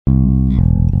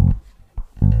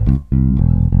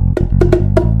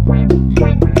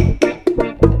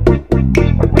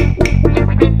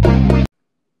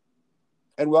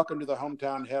welcome to the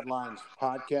Hometown Headlines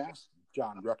podcast.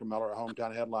 John Druckenmiller at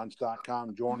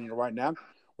hometownheadlines.com joining you right now.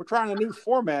 We're trying a new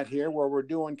format here where we're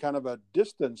doing kind of a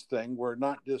distance thing. We're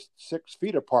not just 6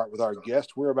 feet apart with our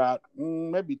guests. We're about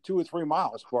maybe 2 or 3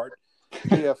 miles apart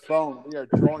via phone. We are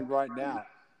joined right now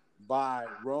by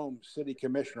Rome City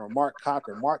Commissioner Mark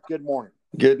Cochran. Mark, good morning.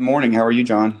 Good morning. How are you,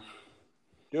 John?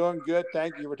 Doing good.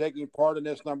 Thank you for taking part in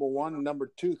this, number one. And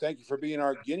number two, thank you for being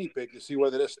our guinea pig to see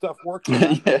whether this stuff works or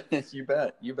not. Yes, you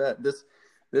bet. You bet. This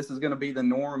is going to be the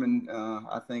norm, and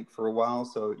I think for a while.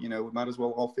 So, we might as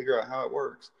well all figure out how it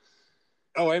works.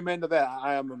 Oh, amen to that.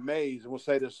 I am amazed. And we'll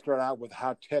say this straight out with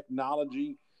how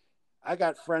technology. I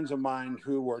got friends of mine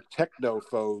who were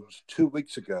technophobes 2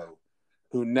 weeks ago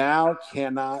who now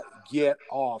cannot get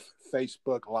off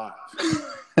Facebook Live.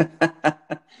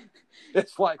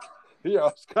 It's like,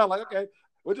 it's kind of like, okay,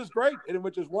 which is great and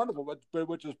which is wonderful, but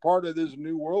which is part of this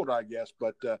new world, I guess.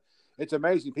 But it's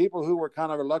amazing. People who were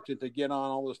kind of reluctant to get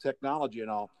on all this technology and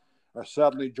all are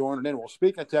suddenly joining in. Well,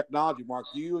 speaking of technology, Mark,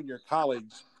 you and your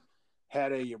colleagues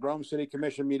had a Rome City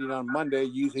Commission meeting on Monday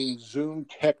using Zoom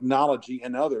technology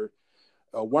and other.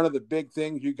 One of the big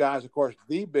things you guys, of course,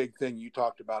 the big thing you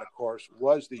talked about, of course,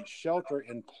 was the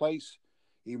shelter-in-place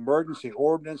emergency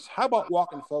ordinance. How about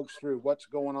walking folks through what's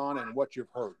going on and what you've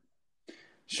heard?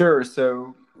 Sure.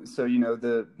 So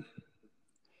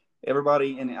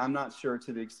everybody, and I'm not sure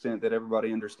to the extent that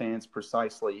everybody understands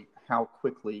precisely how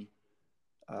quickly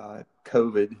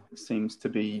COVID seems to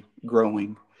be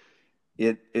growing.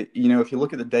 If you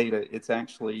look at the data,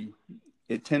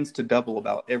 it tends to double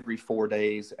about every 4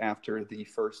 days after the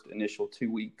first initial 2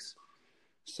 weeks.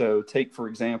 So take, for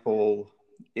example,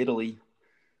 Italy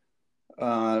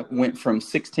went from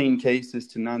 16 cases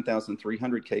to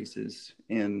 9,300 cases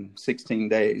in 16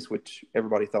 days, which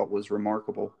everybody thought was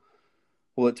remarkable.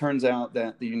 Well, it turns out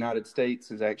that the United States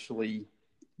is actually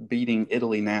beating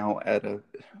Italy now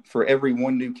for every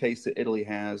one new case that Italy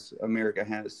has, America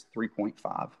has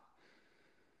 3.5.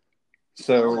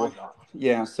 So,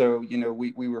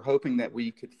 we were hoping that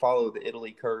we could follow the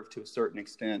Italy curve to a certain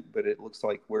extent, but it looks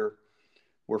like we're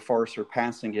far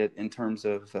surpassing it in terms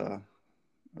of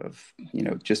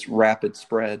just rapid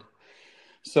spread.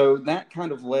 So that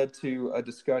kind of led to a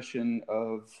discussion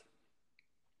of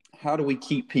how do we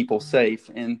keep people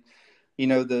safe? And,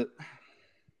 let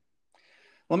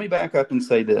me back up and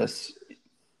say this.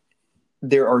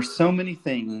 There are so many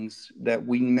things that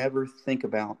we never think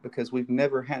about because we've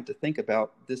never had to think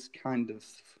about this kind of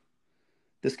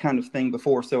thing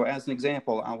before. So as an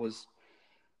example,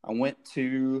 I went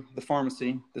to the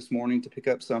pharmacy this morning to pick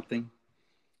up something.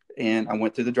 And I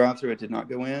went through the drive-thru. I did not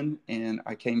go in, and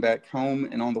I came back home.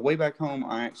 And on the way back home,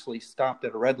 I actually stopped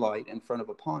at a red light in front of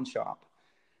a pawn shop.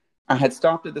 I had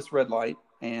stopped at this red light,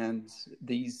 and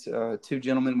these 2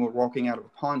 gentlemen were walking out of a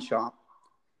pawn shop.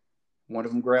 One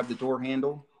of them grabbed the door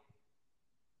handle,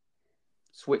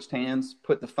 switched hands,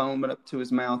 put the phone up to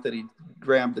his mouth that he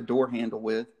grabbed the door handle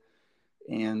with,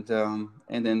 and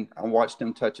then I watched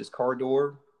him touch his car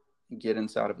door, get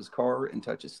inside of his car, and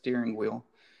touch his steering wheel,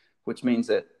 which means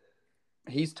that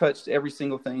he's touched every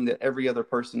single thing that every other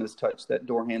person has touched that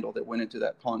door handle that went into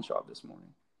that pawn shop this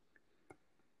morning.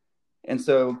 And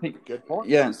so, good point.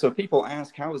 Yeah. So people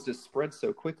ask, how is this spread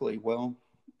so quickly? Well,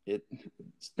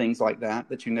 it's things like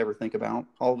that you never think about.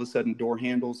 All of a sudden, door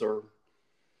handles are,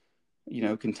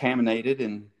 contaminated,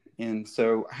 and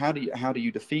so how do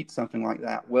you defeat something like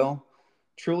that? Well,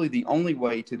 truly, the only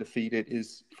way to defeat it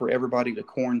is for everybody to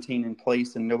quarantine in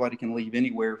place, and nobody can leave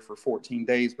anywhere for 14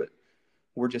 days. But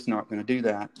we're just not going to do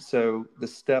that. So the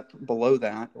step below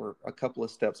that, or a couple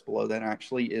of steps below that,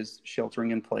 actually is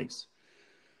sheltering in place.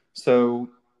 So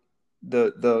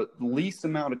the least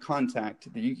amount of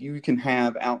contact that you can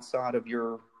have outside of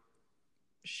your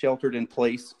sheltered in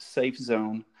place safe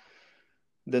zone,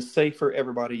 the safer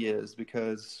everybody is,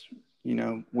 because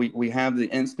we have the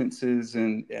instances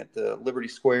at the Liberty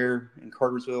Square in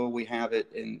Cartersville. We have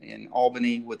it in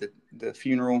Albany with the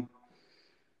funeral.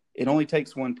 It only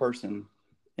takes one person,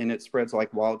 and it spreads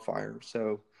like wildfire.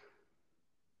 So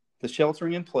the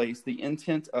sheltering in place, the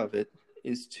intent of it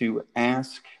is to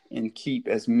ask and keep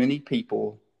as many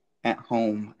people at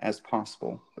home as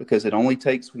possible, because it only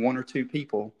takes 1 or 2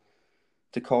 people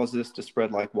to cause this to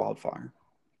spread like wildfire.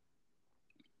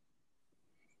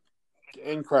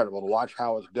 Incredible to watch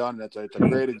how it's done. It's a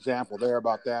great example there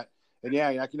about that. And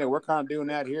we're kind of doing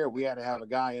that here. We had to have a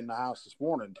guy in the house this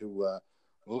morning to,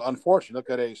 unfortunately, look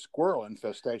at a squirrel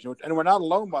infestation. And we're not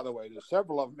alone, by the way. There's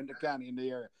several of them in the county, in the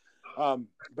area. But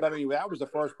that was the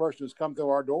first person who's come through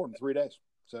our door in 3 days.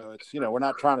 So it's, we're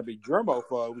not trying to be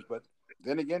germophobes, but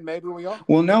Then again, maybe we are.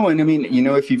 Well, no, and I mean,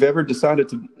 if you've ever decided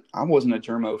to, I wasn't a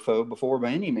germaphobe before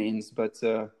by any means, but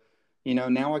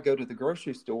now I go to the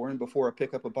grocery store, and before I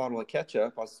pick up a bottle of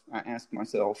ketchup, I ask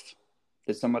myself,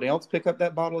 did somebody else pick up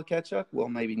that bottle of ketchup? Well,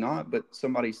 maybe not, but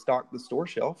somebody stocked the store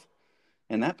shelf,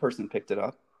 and that person picked it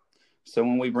up. So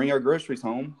when we bring our groceries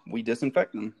home, we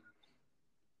disinfect them.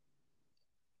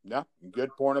 Yeah, good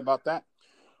point about that.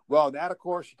 Well, that, of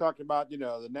course, you talked about,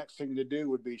 the next thing to do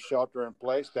would be shelter in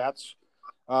place. That's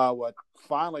what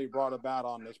finally brought about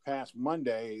on this past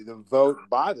Monday, the vote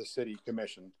by the city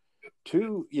commission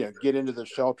to, get into the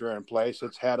shelter in place.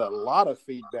 It's had a lot of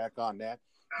feedback on that.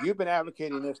 You've been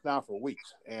advocating this now for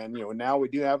weeks, and, now we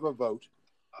do have a vote.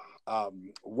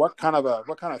 What kind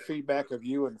of feedback have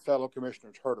you and fellow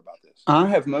commissioners heard about this? I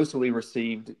have mostly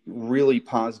received really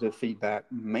positive feedback,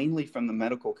 mainly from the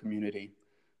medical community.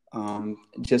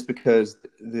 Just because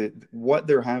what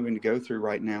they're having to go through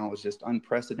right now is just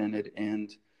unprecedented,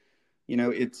 and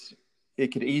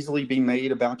it could easily be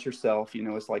made about yourself.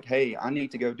 It's like, hey, I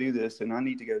need to go do this and I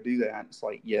need to go do that. It's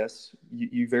like, yes,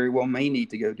 you very well may need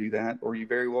to go do that, or you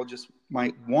very well just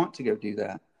might want to go do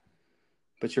that,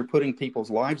 but you're putting people's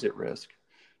lives at risk,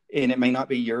 and it may not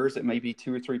be yours. It may be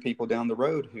 2 or 3 people down the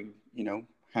road who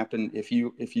happen, if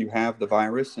you have the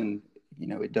virus and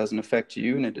it doesn't affect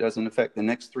you and it doesn't affect the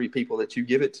next 3 people that you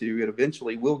give it to, it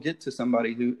eventually will get to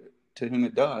somebody to whom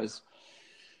it does.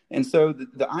 And so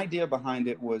the idea behind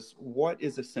it was, what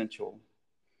is essential?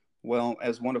 Well,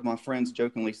 as one of my friends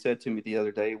jokingly said to me the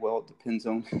other day, well,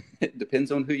 it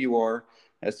depends on who you are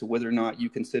as to whether or not you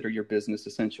consider your business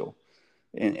essential.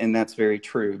 And that's very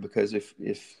true, because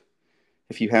if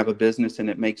you have a business and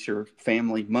it makes your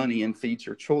family money and feeds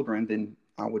your children, then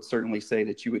I would certainly say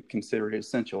that you would consider it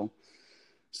essential.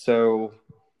 So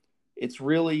it's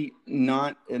really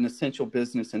not an essential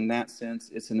business in that sense.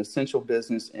 It's an essential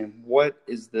business. And what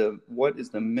is the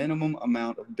minimum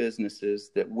amount of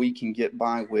businesses that we can get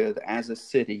by with as a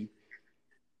city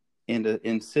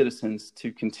and citizens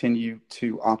to continue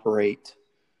to operate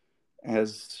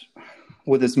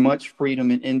with as much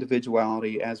freedom and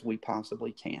individuality as we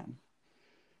possibly can.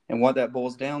 And what that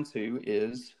boils down to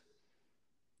is,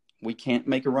 we can't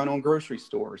make a run on grocery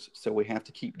stores, so we have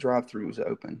to keep drive-thrus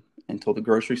open until the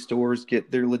grocery stores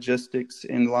get their logistics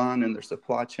in line and their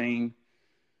supply chain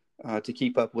to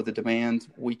keep up with the demand.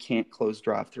 We can't close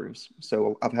drive-thrus.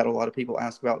 So I've had a lot of people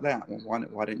ask about that. Well,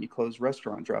 why didn't you close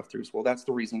restaurant drive-thrus? Well, that's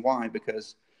the reason why,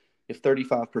 because if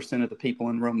 35% of the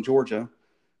people in Rome, Georgia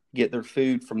get their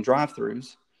food from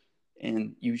drive-thrus,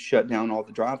 and you shut down all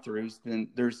the drive-thrus, then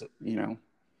there's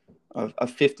a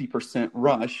 50%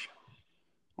 rush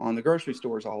on the grocery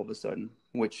stores all of a sudden,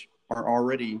 which are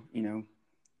already,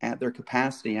 at their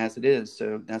capacity as it is.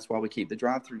 So that's why we keep the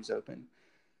drive-thrus open.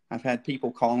 I've had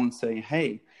people call and say,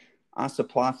 hey, I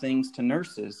supply things to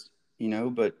nurses,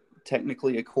 but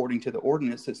technically, according to the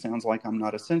ordinance, it sounds like I'm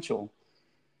not essential.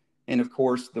 And of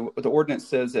course, the ordinance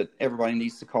says that everybody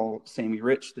needs to call Sammy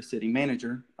Rich, the city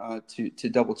manager, to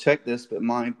double check this. But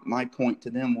my point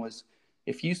to them was,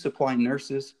 if you supply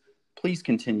nurses, please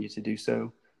continue to do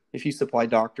so. If you supply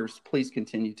doctors, please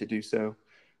continue to do so.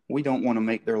 We don't want to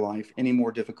make their life any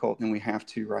more difficult than we have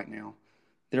to right now.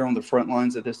 They're on the front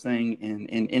lines of this thing, and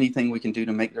anything we can do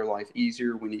to make their life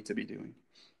easier, we need to be doing.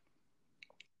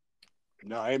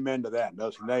 No, amen to that. No,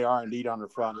 so they are indeed on the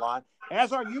front line,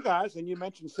 as are you guys. And you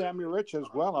mentioned Sammy Rich as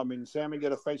well. I mean, Sammy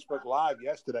did a Facebook Live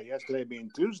yesterday being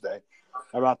Tuesday,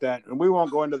 about that. And we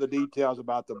won't go into the details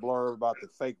about the blurb, about the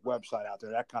fake website out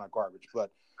there, that kind of garbage.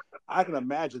 But I can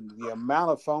imagine the amount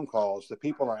of phone calls that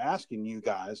people are asking you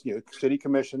guys, city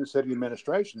commission, city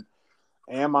administration,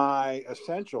 am I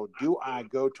essential? Do I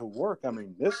go to work? I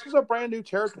mean, this is a brand new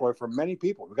territory for many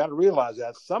people. We've got to realize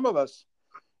that. Some of us,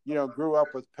 grew up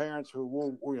with parents who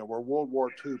were World War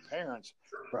II parents.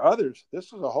 For others,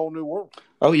 this is a whole new world.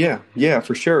 Oh, yeah,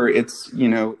 for sure. It's,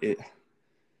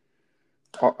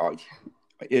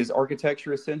 is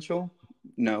architecture essential?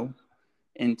 No,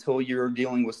 until you're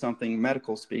dealing with something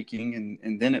medical speaking,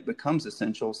 and then it becomes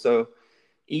essential. So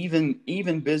even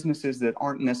businesses that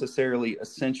aren't necessarily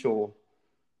essential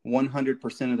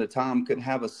 100% of the time could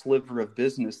have a sliver of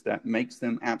business that makes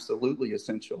them absolutely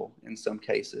essential in some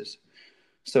cases.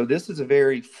 So this is a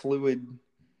very fluid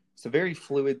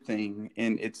thing,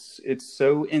 and it's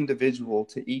so individual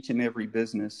to each and every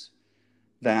business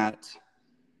that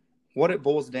what it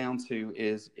boils down to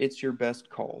is, it's your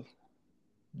best call.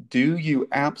 Do you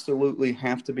absolutely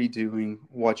have to be doing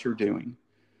what you're doing?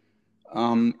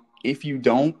 If you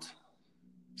don't,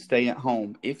 stay at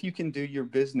home. If you can do your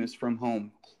business from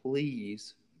home,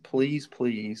 please, please,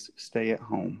 please stay at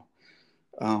home.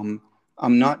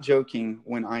 I'm not joking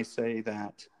when I say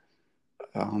that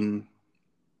On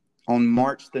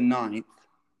March the 9th,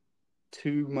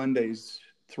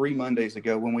 3 Mondays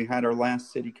ago, when we had our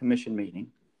last city commission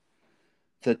meeting,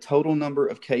 the total number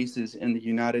of cases in the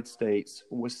United States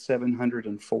was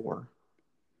 704.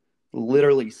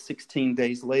 Literally 16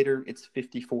 days later, it's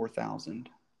 54,000.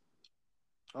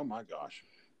 Oh my gosh!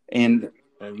 And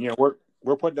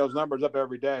we're putting those numbers up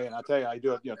every day, and I tell you, I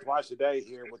do it twice a day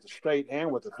here with the state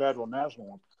and with the federal and national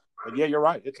one. But yeah, you're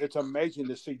right. It's amazing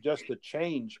to see just the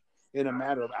change in a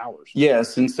matter of hours.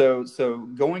 Yes, and so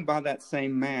going by that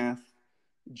same math,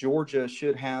 Georgia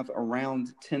should have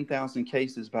around 10,000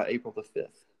 cases by April the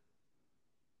 5th.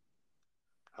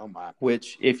 Oh my!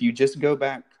 Which, if you just go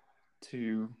back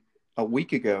to a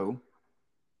week ago,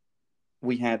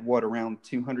 we had around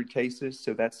 200 cases.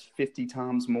 So that's 50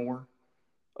 times more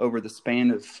over the span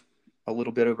of a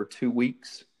little bit over 2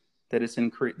 weeks that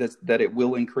it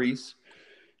will increase.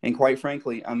 And quite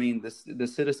frankly, I mean, the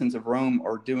citizens of Rome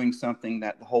are doing something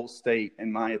that the whole state,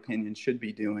 in my opinion, should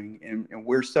be doing. And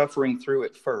we're suffering through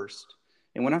it first.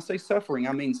 And when I say suffering,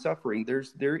 I mean suffering. There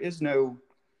is no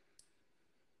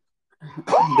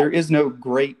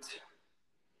great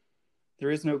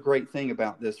thing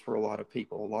about this for a lot of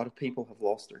people. A lot of people have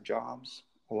lost their jobs.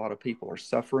 A lot of people are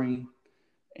suffering,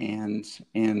 and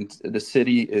the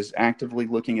city is actively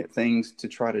looking at things to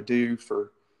try to do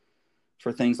for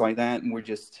things like that. And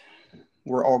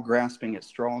we're all grasping at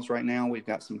straws right now. We've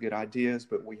got some good ideas,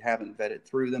 but we haven't vetted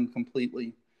through them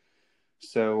completely.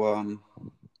 So,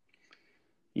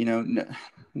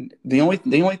 the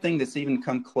only thing that's even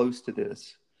come close to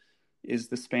this is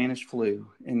the Spanish flu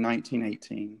in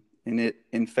 1918. And it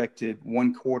infected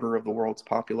 1/4 of the world's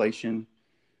population,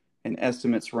 and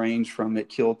estimates range from it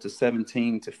killed to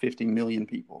 17 to 50 million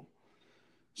people.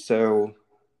 So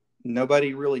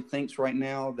nobody really thinks right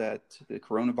now that the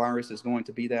coronavirus is going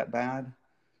to be that bad.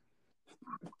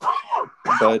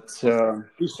 But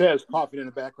he says coughing in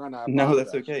the background. No,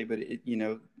 that's okay. But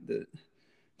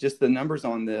just the numbers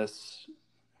on this,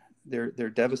 they're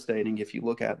devastating if you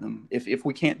look at them. If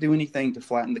we can't do anything to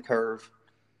flatten the curve,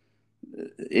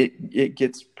 it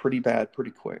gets pretty bad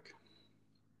pretty quick.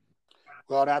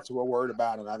 Well, that's what we're worried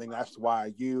about, and I think that's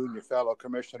why you and your fellow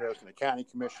commissioners and the county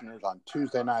commissioners on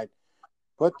Tuesday night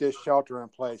put this shelter in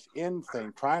place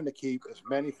thing, trying to keep as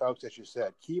many folks, as you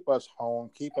said, keep us home,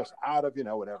 keep us out of,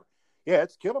 whatever. Yeah,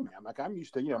 it's killing me. I'm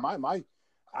used to,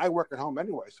 I work at home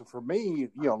anyway. So for me,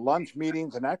 lunch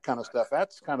meetings and that kind of stuff,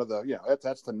 that's kind of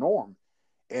that's the norm.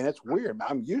 And it's weird.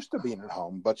 I'm used to being at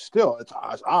home, but still it's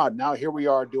odd. Now here we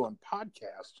are doing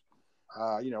podcasts,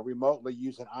 remotely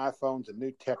using iPhones and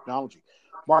new technology.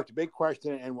 Mark, the big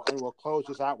question, and we'll close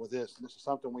this out with this. This is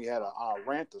something we had a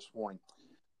rant this morning.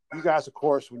 You guys, of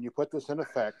course, when you put this in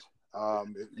effect,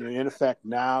 in effect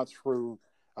now through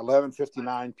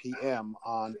 11:59 p.m.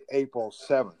 on April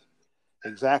 7th.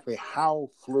 Exactly how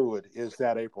fluid is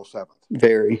that April 7th?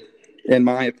 Very, in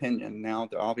my opinion. Now,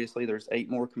 obviously, there's 8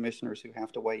 more commissioners who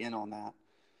have to weigh in on that.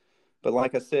 But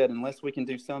like I said, unless we can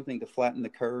do something to flatten the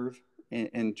curve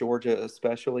in Georgia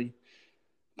especially,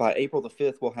 by April the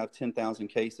 5th, we'll have 10,000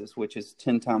 cases, which is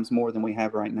 10 times more than we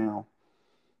have right now.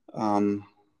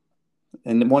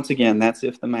 And once again, that's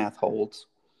if the math holds.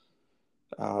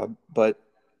 But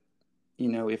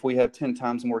if we have 10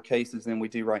 times more cases than we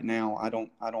do right now, I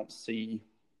don't see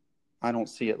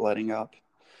it letting up.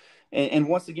 And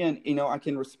once again, I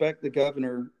can respect the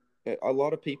governor. A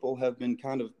lot of people have been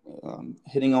kind of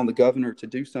hitting on the governor to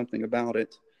do something about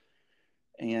it.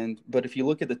 But if you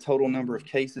look at the total number of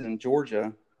cases in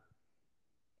Georgia,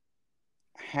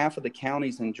 half of the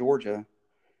counties in Georgia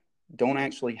don't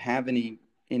actually have any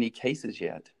cases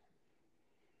yet.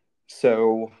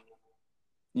 So,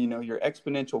 your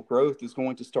exponential growth is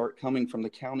going to start coming from the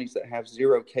counties that have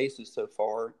 0 cases so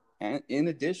far, and in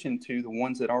addition to the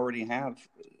ones that already have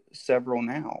several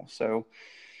now. So,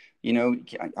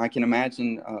 I can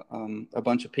imagine a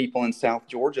bunch of people in South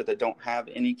Georgia that don't have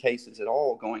any cases at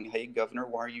all going, "Hey, Governor,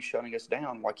 why are you shutting us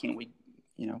down? Why can't we,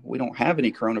 we don't have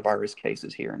any coronavirus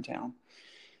cases here in town."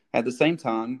 At the same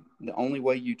time, the only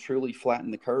way you truly flatten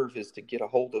the curve is to get a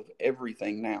hold of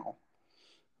everything now.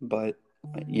 But,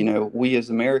 we as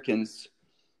Americans,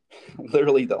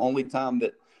 literally the only time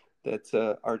that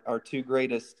our two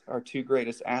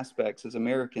greatest aspects as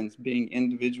Americans, being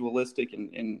individualistic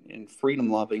and freedom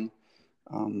loving,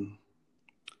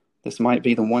 this might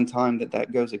be the one time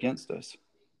that goes against us.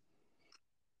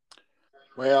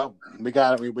 Well, we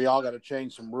all got to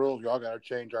change some rules. We all got to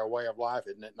change our way of life,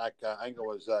 isn't it? Like I think it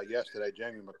was yesterday,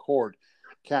 Jamie McCord,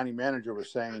 county manager,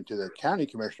 was saying to the county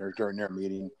commissioners during their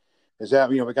meeting, is that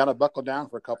we got to buckle down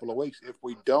for a couple of weeks. If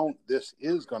we don't, this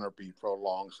is going to be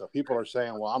prolonged. So people are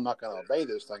saying, "Well, I'm not going to obey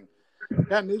this thing."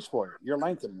 got news for you. You're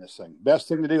lengthening this thing. Best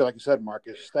thing to do, like you said, Mark,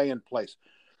 is stay in place.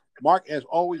 Mark, as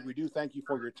always, we do thank you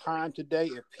for your time today.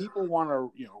 If people want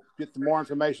to, get more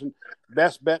information,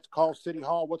 best bet to call City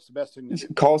Hall. What's the best thing to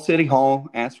do? Call City Hall,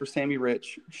 ask for Sammy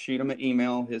Rich, shoot him an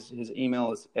email. His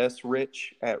email is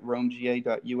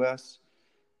srich@romega.us.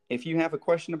 If you have a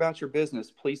question about your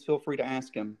business, please feel free to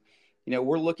ask him.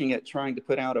 We're looking at trying to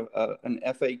put out an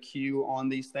FAQ on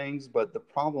these things, but the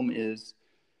problem is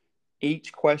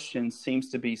each question seems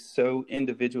to be so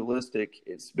individualistic,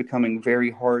 it's becoming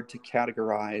very hard to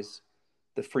categorize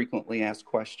the frequently asked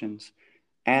questions.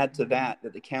 Add to that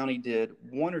the county did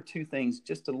one or two things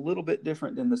just a little bit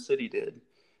different than the city did.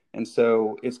 And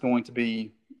so it's going to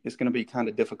be kind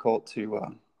of difficult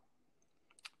to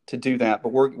do that.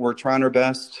 But we're trying our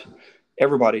best.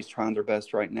 Everybody's trying their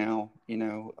best right now,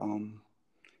 and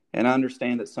I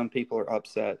understand that some people are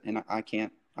upset, and I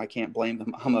can't blame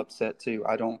them. I'm upset too.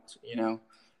 I don't,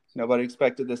 nobody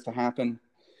expected this to happen.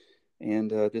 And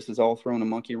this has all thrown a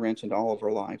monkey wrench into all of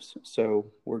our lives.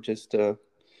 So we're just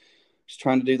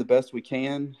trying to do the best we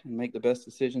can and make the best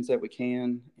decisions that we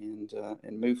can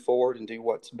and move forward and do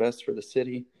what's best for the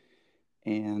city.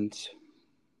 And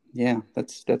yeah,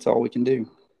 that's all we can do.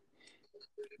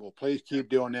 Well, please keep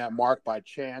doing that, Mark. By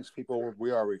chance,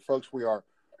 we are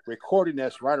recording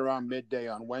this right around midday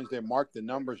on Wednesday. Mark, the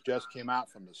numbers just came out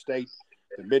from the state,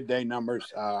 the midday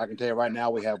numbers. I can tell you right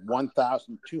now we have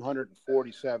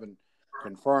 1,247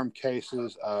 confirmed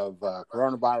cases of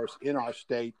coronavirus in our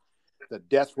state. The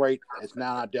death rate is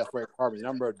now not death rate, pardon me. The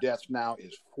number of deaths now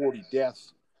is 40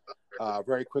 deaths,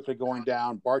 very quickly going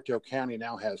down. Bartow County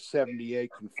now has 78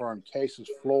 confirmed cases.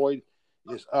 Floyd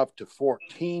is up to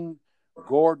 14.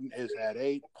 Gordon is at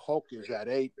 8. Polk is at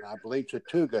 8. And I believe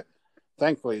Chattooga,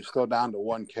 thankfully, is still down to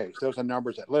 1 case. Those are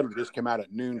numbers that literally just came out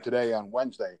at noon today on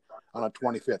Wednesday, on the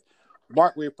 25th.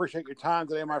 Mark, we appreciate your time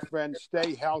today, my friend.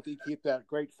 Stay healthy. Keep that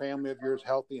great family of yours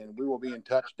healthy, and we will be in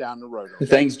touch down the road. Okay?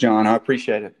 Thanks, John. I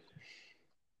appreciate it.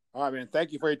 All right, man.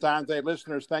 Thank you for your time today.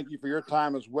 Listeners, thank you for your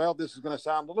time as well. This is going to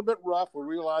sound a little bit rough. We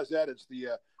realize that. It's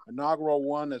the inaugural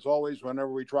one. As always,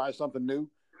 whenever we try something new,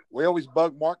 we always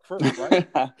bug Mark first, right?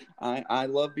 I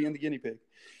love being the guinea pig.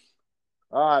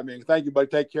 All right, man. Thank you, buddy.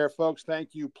 Take care, folks.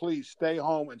 Thank you. Please stay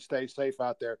home and stay safe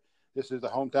out there. This is the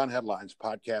Hometown Headlines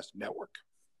Podcast Network.